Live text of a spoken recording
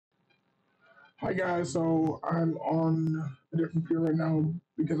Hi guys, so I'm on a different computer right now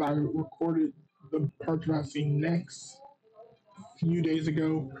because I recorded the part that I see next a few days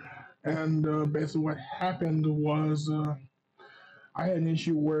ago, and basically what happened was I had an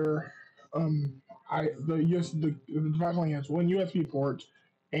issue where the device only has one USB port,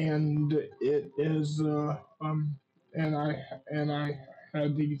 and it is and I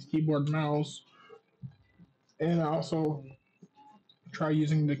had the keyboard and mouse, and I also try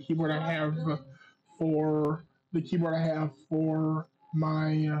using the keyboard I have for the keyboard I have for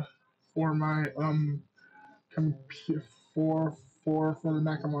my computer for the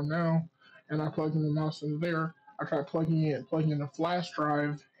Mac I'm on now, and I plugged in the mouse in there. I tried plugging in a flash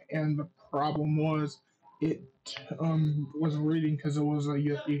drive, and the problem was it was reading because it was a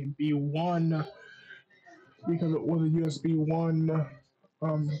USB one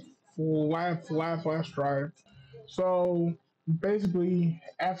um flash drive. So basically,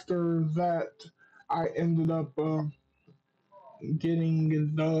 after that, I ended up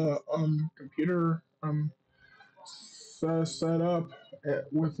getting the computer set up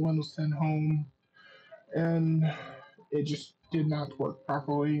with Windows 10 Home, and it just did not work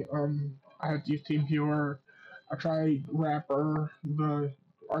properly. I had to use TeamViewer. I tried Wrapper, the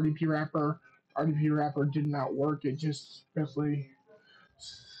RDP Wrapper. RDP Wrapper did not work. It just basically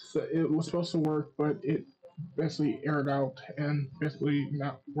it was supposed to work, but it basically aired out and basically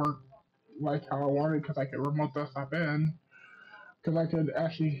not work like how I wanted because I could remote desktop in because I could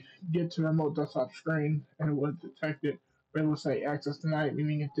actually get to the remote desktop screen and it would detect it, but it would say access denied,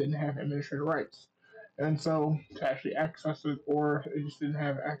 meaning it didn't have administrator rights. And so to actually access it, or it just didn't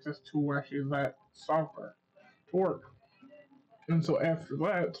have access to actually that software to work. And so after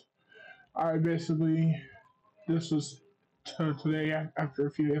that, I basically, this was today, after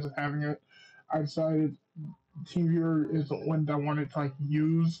a few days of having it, I decided TeamViewer isn't one that I wanted to like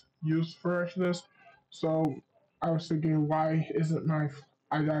use for actually this. So I was thinking, why isn't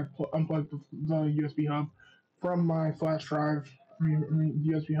unplugged the USB hub from my flash drive? The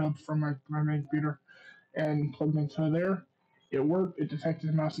USB hub from my main computer and plugged into there. It worked. It detected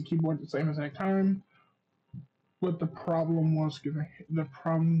the mouse and keyboard at the same exact time. But the problem was, that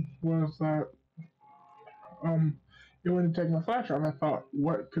it wouldn't take my flash drive. I thought,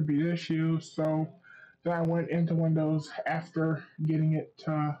 what could be the issue? So then I went into Windows after getting it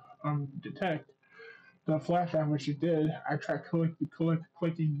to detect the flash drive, which it did. I tried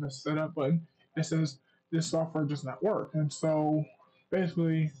clicking the setup button. It says this software does not work, and so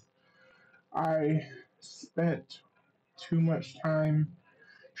basically, I spent too much time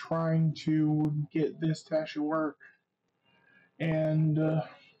trying to get this to actually work, and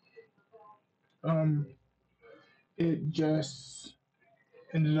um, it just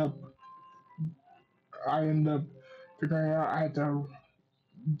ended up. I ended up figuring out I had to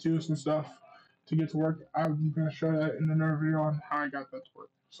do some stuff to get to work. I'm going to show that in another video on how I got that to work.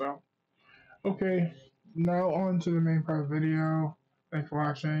 So, okay, now on to the main part of the video. Thanks for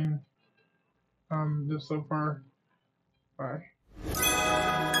watching this so far. Bye.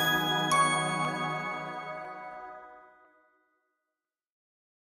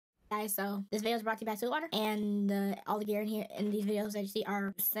 Guys, so this video is brought to you by Sweetwater, and all the gear in here in these videos that you see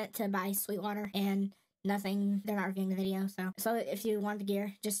are sent to by Sweetwater, and nothing, they're not reviewing the video. So if you want the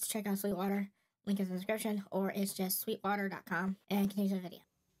gear, just check out Sweetwater. Link is in the description, or it's just sweetwater.com, and continue the video.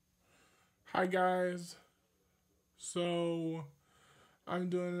 Hi guys. So I'm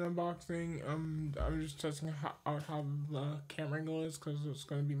doing an unboxing. I'm just testing out how the camera angle is because it's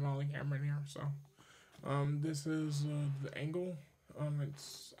going to be my only camera in here. So this is the angle.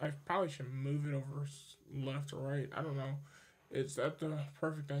 I probably should move it over left or right. I don't know. It's at the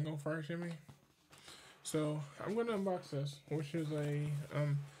perfect angle for actually me. So I'm gonna unbox this, which is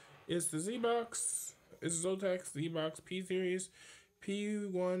it's the zbox. It's zotac zbox P series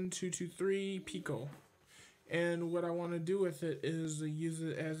pi223 pico. And what I want to do with it is use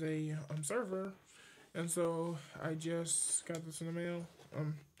it as a server. And so I just got this in the mail.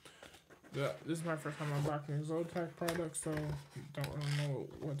 This is my first time unboxing a zotac product, so don't really know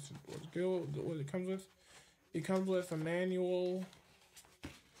what it comes with. It comes with a manual,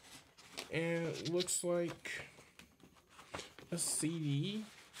 and it looks like a CD.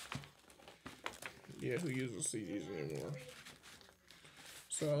 Yeah, who uses CDs anymore?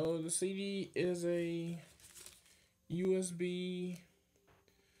 So the CD is a USB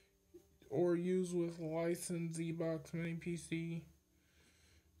or use with licensed zbox mini PC.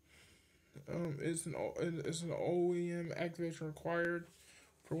 It's an OEM activation required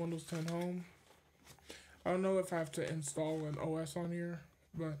for Windows 10 Home. I don't know if I have to install an OS on here,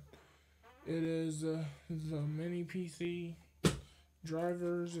 but it is the mini PC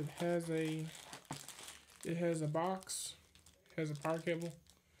drivers. It has a It has a box, has a power cable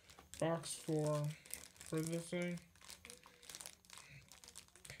box for this thing.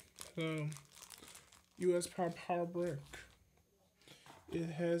 So USB power brick. It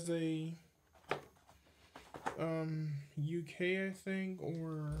has a UK, I think,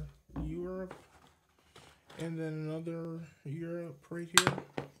 or Europe, and then another Europe right here.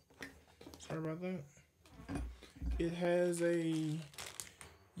 Sorry about that. It has a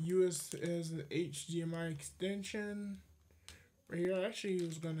HDMI extension right here. I actually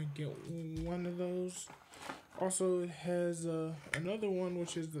was gonna get one of those. Also, it has another one,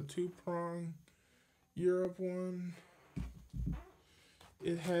 which is the 2-prong Europe one.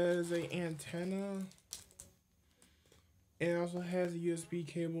 It has a antenna. It also has a USB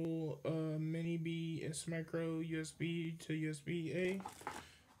cable, mini B, it's micro USB to USB A,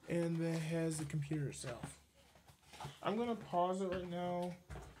 and then it has the computer itself. I'm gonna pause it right now,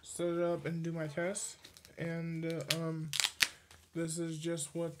 set it up, and do my test. And this is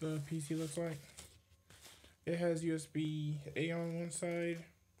just what the PC looks like. It has USB A on one side,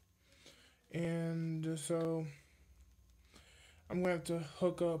 and so I'm gonna have to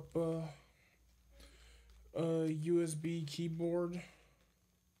hook up a USB keyboard.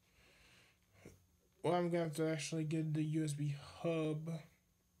 Well, I'm gonna have to actually get the USB hub.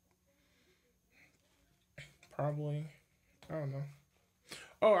 Probably. I don't know.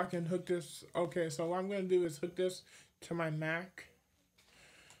 Oh, I can hook this. Okay, so what I'm gonna do is hook this to my Mac,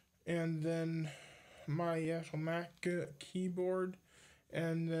 and then my actual Mac keyboard,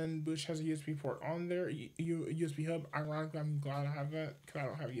 and then which has a USB port on there, USB hub. Ironically, I'm glad I have that because I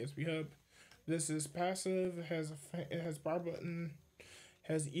don't have a USB hub. This is passive. It has bar button,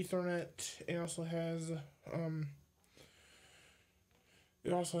 has Ethernet. It also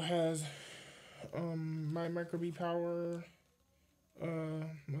has my micro B power.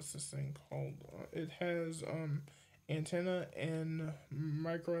 What's this thing called? It has antenna and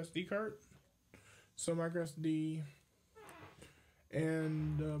micro SD card. So micro SD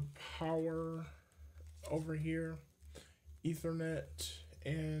and power over here, Ethernet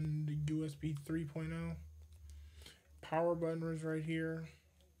and USB 3.0. Power button is right here.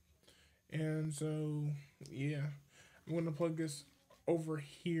 And so, yeah, I'm going to plug this over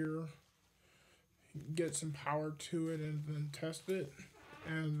here, get some power to it, and then test it,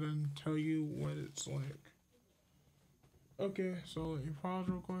 and then tell you what it's like. Okay, so let me pause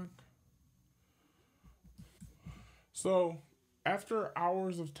real quick. So, after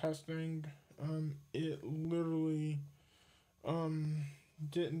hours of testing, it literally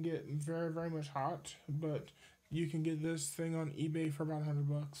didn't get very much hot, but you can get this thing on eBay for about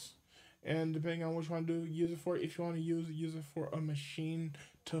 $100. And depending on which one to use it for, if you want to use it for a machine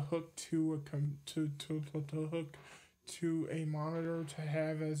to hook to hook to a monitor, to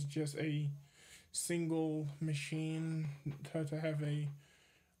have as just a single machine, to have a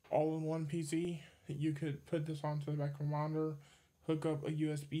all-in-one PC, you could put this onto the back of a monitor, hook up a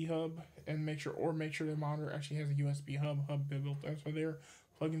USB hub, and make sure the monitor actually has a USB hub built in there.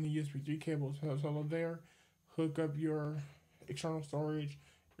 Plug in the USB 3 cable to there, hook up your external storage,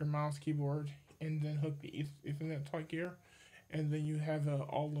 your mouse, keyboard, and then hook the Ethernet plug here, and then you have an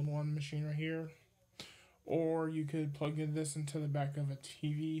all-in-one machine right here. Or you could plug in this into the back of a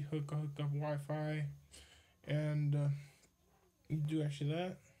TV, hook up Wi-Fi, and you do actually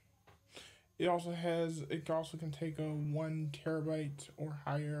that. It also can take a 1 terabyte or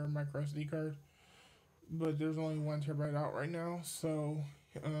higher micro SD card, but there's only 1 terabyte out right now. So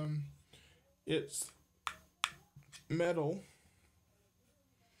it's metal,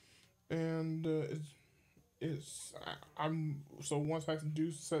 and so once I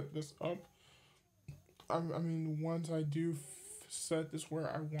do set this up, once I do set this where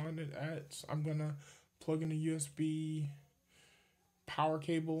I want it at, I'm gonna plug in a USB power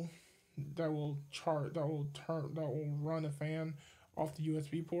cable that will run a fan off the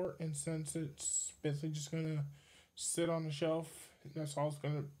USB port. And since it's basically just gonna sit on the shelf, that's all it's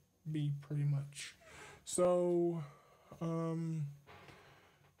gonna be pretty much. So I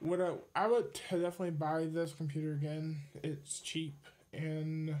would definitely buy this computer again. It's cheap,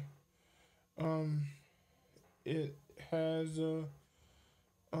 and it has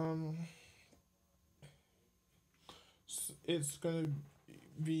it's gonna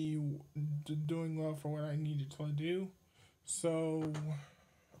be doing well for what I need it to do. So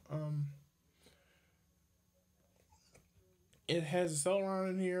it has a Celeron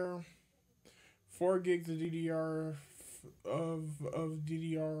in here, 4 gigs of DDR of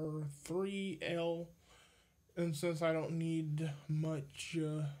DDR3L, and since I don't need much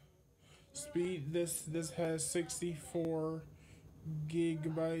speed, this has 64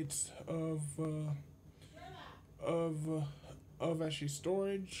 gigabytes of of actually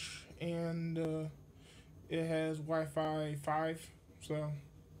storage, and it has Wi-Fi 5. So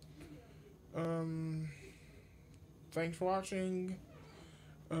thanks for watching.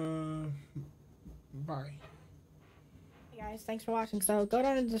 Bye. Hey guys, thanks for watching. So go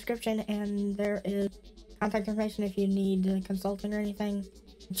down in the description and there is contact information if you need consulting or anything.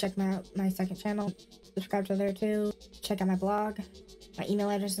 Check out my second channel. Subscribe to there too. Check out my blog. My email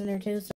address is in there too. So